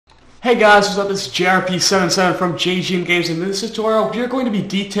Hey guys, what's up? This is JRP77 from JGM Games, and in this tutorial we are going to be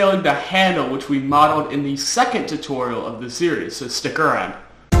detailing the handle which we modeled in the second tutorial of the series, so stick around.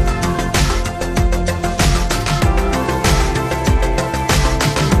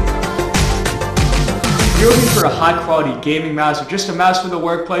 If you're looking for a high-quality gaming mouse or just a mouse for the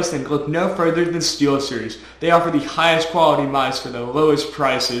workplace, then look no further than SteelSeries. They offer the highest quality mice for the lowest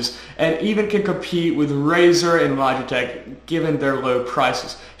prices and even can compete with Razer and Logitech given their low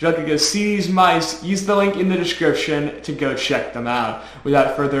prices. If you'd like to go see these mice, use the link in the description to go check them out.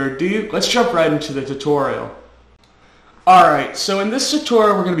 Without further ado, let's jump right into the tutorial. Alright, so in this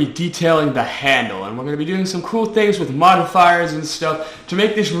tutorial we're going to be detailing the handle, and we're going to be doing some cool things with modifiers and stuff to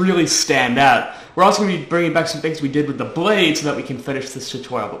make this really stand out. We're also going to be bringing back some things we did with the blade so that we can finish this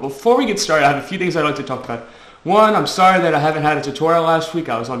tutorial. But before we get started, I have a few things I'd like to talk about. One, I'm sorry that I haven't had a tutorial last week.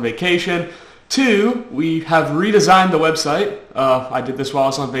 I was on vacation. Two, we have redesigned the website. I did this while I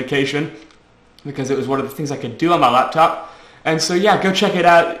was on vacation because it was one of the things I could do on my laptop. And so yeah, go check it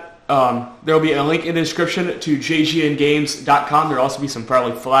out. There will be a link in the description to jgngames.com. There will also be some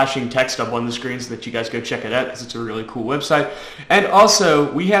probably flashing text up on the screen so that you guys go check it out because it's a really cool website. And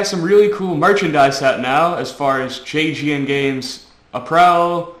also, we have some really cool merchandise out now as far as JGN Games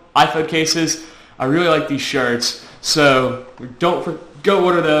apparel, iPhone cases. I really like these shirts, so go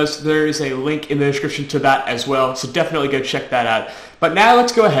order those. There is a link in the description to that as well, so definitely go check that out. But now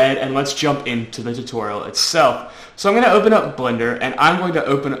let's go ahead and let's jump into the tutorial itself. So I'm going to open up Blender, and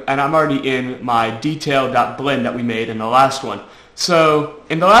I'm already in my detail.blend that we made in the last one. So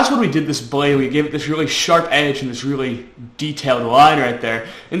in the last one we did this blade, we gave it this really sharp edge and this really detailed line right there.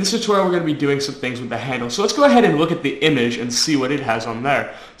 In this tutorial we're going to be doing some things with the handle. So let's go ahead and look at the image and see what it has on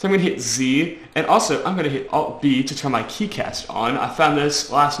there. So I'm going to hit Z, and also I'm going to hit Alt-B to turn my keycast on. I found this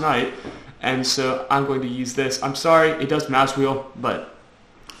last night, and so I'm going to use this. I'm sorry, it does mouse wheel, but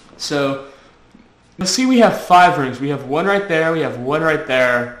so let's see, we have 5 rings. We have one right there, we have one right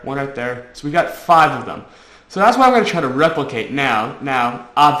there, one right there. So we've got 5 of them. So that's what I'm going to try to replicate now. Now,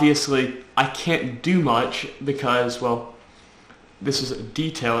 obviously, I can't do much because, well, this is a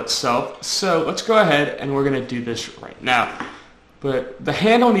detail itself. So let's go ahead and we're going to do this right now. But the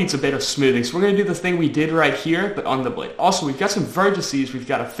handle needs a bit of smoothing. So we're going to do the thing we did right here, but on the blade. Also, we've got some vertices we've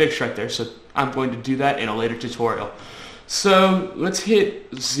got to fix right there. So I'm going to do that in a later tutorial. So let's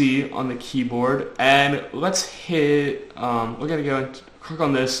hit Z on the keyboard, and let's hit, we're going to go and click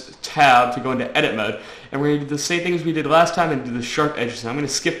on this tab to go into edit mode, and we're going to do the same thing as we did last time and do the sharp edges. And I'm going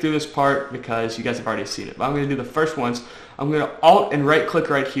to skip through this part because you guys have already seen it, but I'm going to do the first ones. I'm going to Alt and right click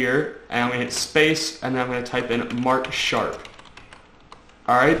right here, and I'm going to hit space, and then I'm going to type in mark sharp.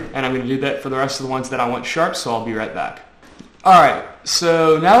 Alright, and I'm going to do that for the rest of the ones that I want sharp, so I'll be right back. Alright,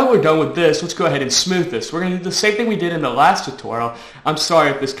 so now that we're done with this, let's go ahead and smooth this. We're going to do the same thing we did in the last tutorial. I'm sorry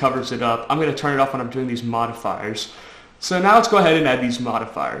if this covers it up. I'm going to turn it off when I'm doing these modifiers. So now let's go ahead and add these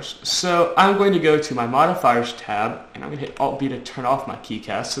modifiers. So I'm going to go to my modifiers tab, and I'm going to hit Alt-B to turn off my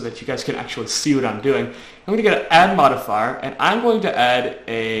keycast so that you guys can actually see what I'm doing. I'm going to go to add modifier, and I'm going to add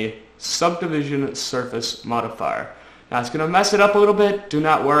a subdivision surface modifier. Now it's going to mess it up a little bit. Do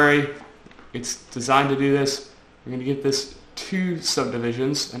not worry. It's designed to do this. We're going to give this 2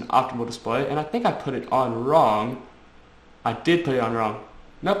 subdivisions, an optimal display, and I think I put it on wrong. I did put it on wrong.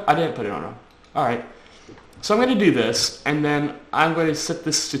 Nope, I didn't put it on wrong. Alright. So I'm going to do this, and then I'm going to set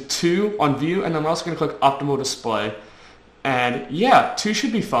this to 2 on view, and I'm also going to click optimal display. And yeah, 2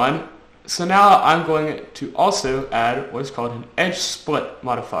 should be fun. So now I'm going to also add what is called an edge split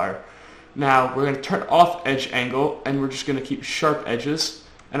modifier. Now we're going to turn off edge angle, and we're just going to keep sharp edges.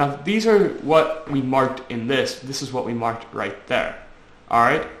 And these are what we marked in this. This is what we marked right there.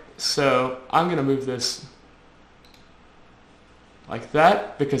 Alright, so I'm going to move this like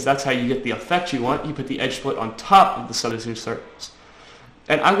that because that's how you get the effect you want. You put the edge split on top of the subdivision surface.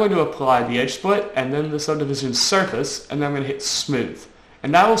 And I'm going to apply the edge split and then the subdivision surface, and then I'm going to hit smooth.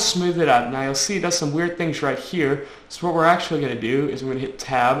 And that will smooth it out. Now you'll see it does some weird things right here. So what we're actually going to do is we're going to hit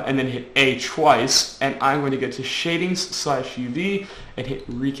tab and then hit A twice, and I'm going to go to shadings /UV and hit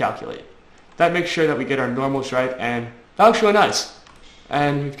recalculate. That makes sure that we get our normals right, and that looks really nice.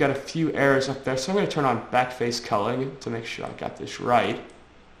 And we've got a few errors up there, so I'm going to turn on backface culling to make sure I got this right.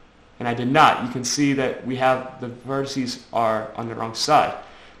 And I did not. You can see that we have the vertices are on the wrong side.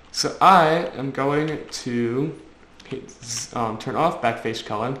 So I am going to hit, turn off backface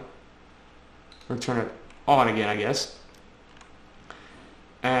culling, or turn it on again, I guess.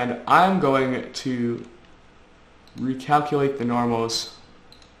 And I'm going to recalculate the normals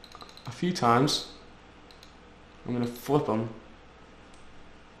a few times. I'm going to flip them.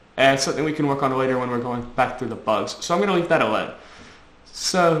 And it's something we can work on later when we're going back through the bugs. So I'm going to leave that alone.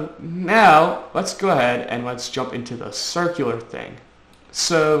 So now let's go ahead and let's jump into the circular thing.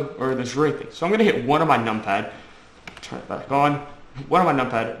 So, or this ring thing. So I'm going to hit 1 on my numpad, turn it back on, 1 on my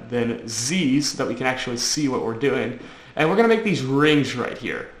numpad, then Z so that we can actually see what we're doing. And we're going to make these rings right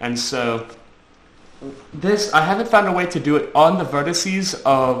here. And so this, I haven't found a way to do it on the vertices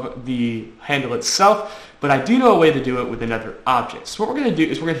of the handle itself, but I do know a way to do it with another object. So what we're going to do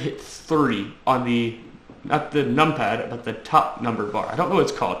is we're going to hit 3 on the, not the numpad, but the top number bar. I don't know what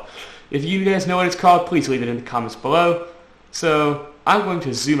it's called. If you guys know what it's called, please leave it in the comments below. So I'm going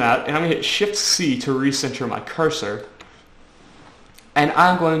to zoom out, and I'm going to hit Shift-C to recenter my cursor. And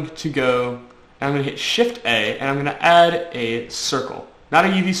I'm going to go, and I'm going to hit Shift-A, and I'm going to add a circle. Not a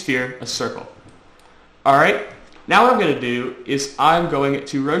UV sphere, a circle. Alright, now what I'm going to do is I'm going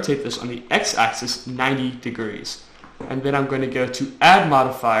to rotate this on the x-axis 90 degrees. And then I'm going to go to Add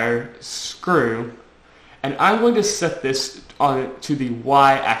Modifier, Screw, and I'm going to set this on to the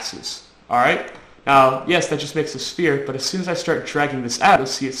y-axis. Alright? Now, yes, that just makes a sphere, but as soon as I start dragging this out, you'll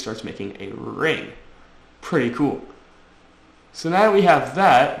see it starts making a ring. Pretty cool. So now that we have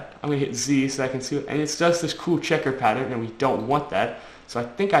that, I'm going to hit Z so I can see it, and it does this cool checker pattern, and we don't want that. So I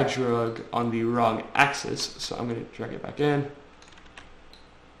think I drug on the wrong axis, so I'm going to drag it back in.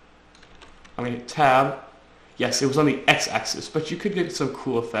 I'm going to hit Tab. Yes, it was on the x-axis, but you could get some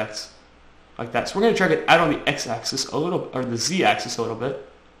cool effects like that. So we're going to drag it out on the x-axis a little, or the z-axis a little bit.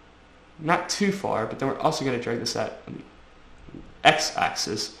 Not too far, but then we're also going to drag this out on the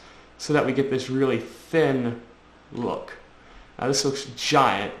x-axis so that we get this really thin look. Now this looks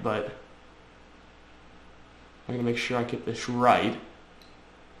giant, but I'm going to make sure I get this right,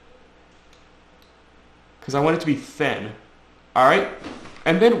 because I want it to be thin. Alright?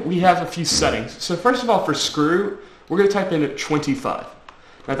 And then we have a few settings. So first of all, for screw, we're going to type in 25.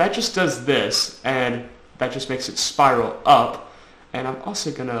 Now that just does this, and that just makes it spiral up. And I'm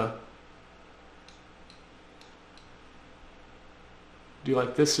also going to do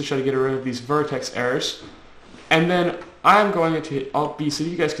like this to try to get rid of these vertex errors. And then I'm going to hit Alt B so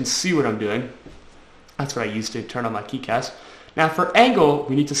you guys can see what I'm doing. That's what I used to turn on my keycast. Now for angle,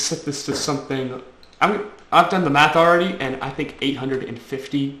 we need to set this to something. I've done the math already, and I think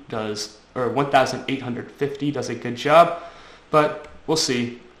 850 does, or 1850 does a good job, but we'll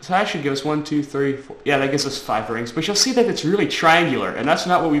see. So that should give us 1, 2, 3, 4. Yeah, that gives us 5 rings, but you'll see that it's really triangular, and that's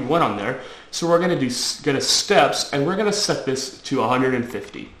not what we want on there. So we're going to go to steps, and we're going to set this to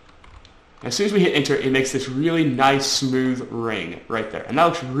 150. As soon as we hit enter, it makes this really nice, smooth ring right there, and that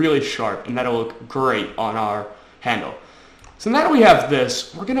looks really sharp, and that'll look great on our handle. So now that we have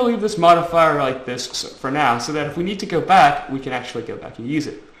this, we're going to leave this modifier like this for now, so that if we need to go back, we can actually go back and use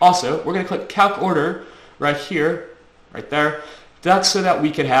it. Also, we're going to click Calc Order right here, right there. That's so that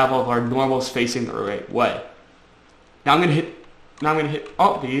we can have all of our normals facing the right way. Now I'm going to hit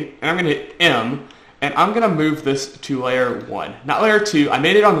Alt B, and I'm going to hit M, and I'm going to move this to layer 1. Not layer 2. I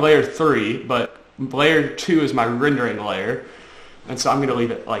made it on layer 3, but layer 2 is my rendering layer, and so I'm going to leave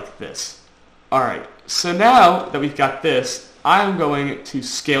it like this. Alright, so now that we've got this, I'm going to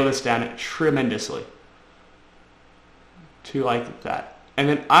scale this down tremendously to like that. And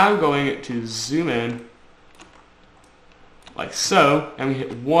then I'm going to zoom in like so, and we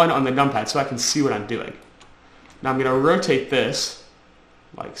hit 1 on the numpad so I can see what I'm doing. Now I'm going to rotate this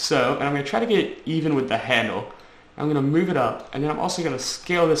like so, and I'm going to try to get it even with the handle. I'm going to move it up, and then I'm also going to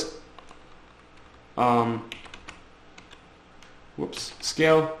scale this,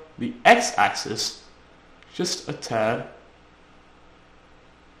 scale the x-axis just a tad,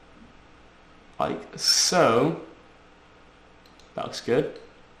 like so. That looks good.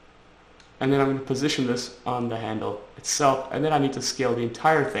 And then I'm going to position this on the handle itself, and then I need to scale the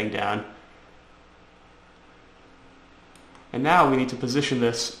entire thing down. And now we need to position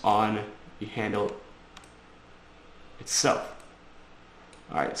this on the handle itself.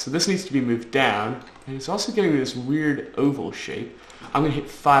 Alright, so this needs to be moved down, and it's also giving me this weird oval shape. I'm going to hit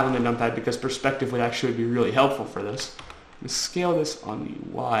 5 on the numpad because perspective would actually be really helpful for this. I'm going to scale this on the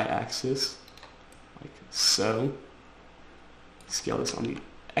y-axis, like so. Scale this on the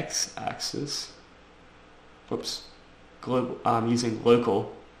x-axis. Whoops. Global. I'm using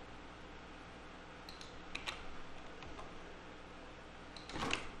local.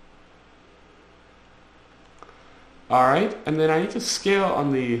 Alright, and then I need to scale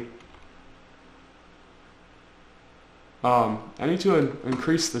on the I need to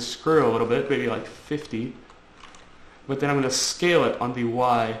increase the screw a little bit, maybe like 50. But then I'm going to scale it on the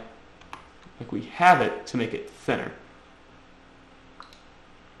Y like we have it to make it thinner.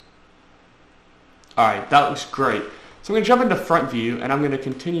 Alright, that looks great. So I'm going to jump into front view, and I'm going to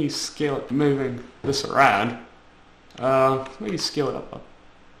continue moving this around. Maybe scale it up.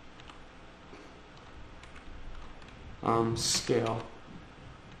 Scale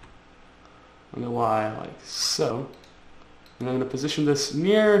on the Y like so. And I'm going to position this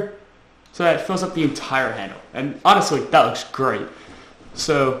near so that it fills up the entire handle. And honestly, that looks great.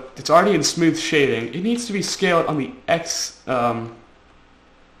 So it's already in smooth shading. It needs to be scaled on the X, not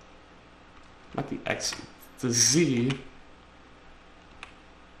the X, the Z.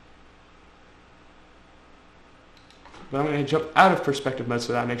 But I'm going to jump out of perspective mode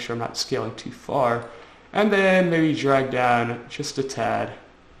so that I make sure I'm not scaling too far. And then maybe drag down just a tad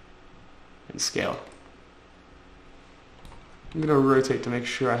and scale. I'm going to rotate to make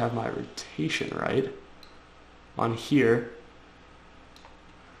sure I have my rotation right on here.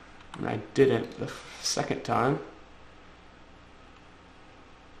 And I didn't the second time.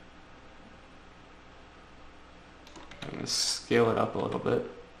 I'm going to scale it up a little bit.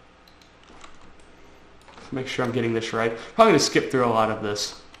 Make sure I'm getting this right. Probably going to skip through a lot of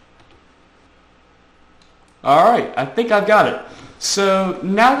this. Alright, I think I've got it. So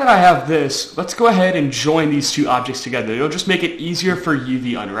now that I have this, let's go ahead and join these two objects together. It'll just make it easier for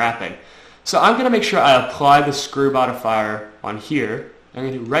UV unwrapping. So I'm going to make sure I apply the screw modifier on here. I'm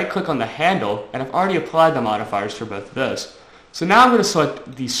going to right click on the handle, and I've already applied the modifiers for both of those. So now I'm going to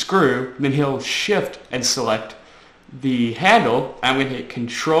select the screw, and then he'll shift and select the handle. I'm going to hit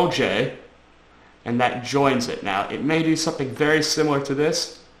Control J, and that joins it. Now it may do something very similar to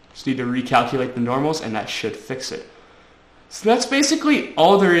this. Just need to recalculate the normals, and that should fix it. So that's basically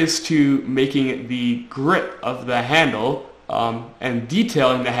all there is to making the grip of the handle and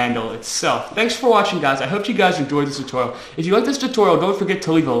detailing the handle itself. Thanks for watching, guys. I hope you guys enjoyed this tutorial. If you like this tutorial, don't forget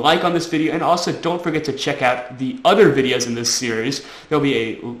to leave a like on this video, and also don't forget to check out the other videos in this series. There'll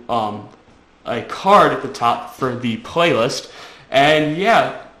be a card at the top for the playlist. And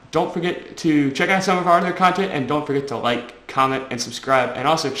yeah, don't forget to check out some of our other content, and don't forget to like, comment, and subscribe. And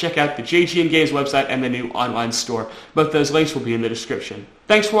also check out the JGN Games website and the new online store. Both those links will be in the description.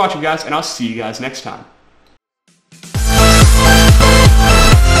 Thanks for watching, guys, and I'll see you guys next time.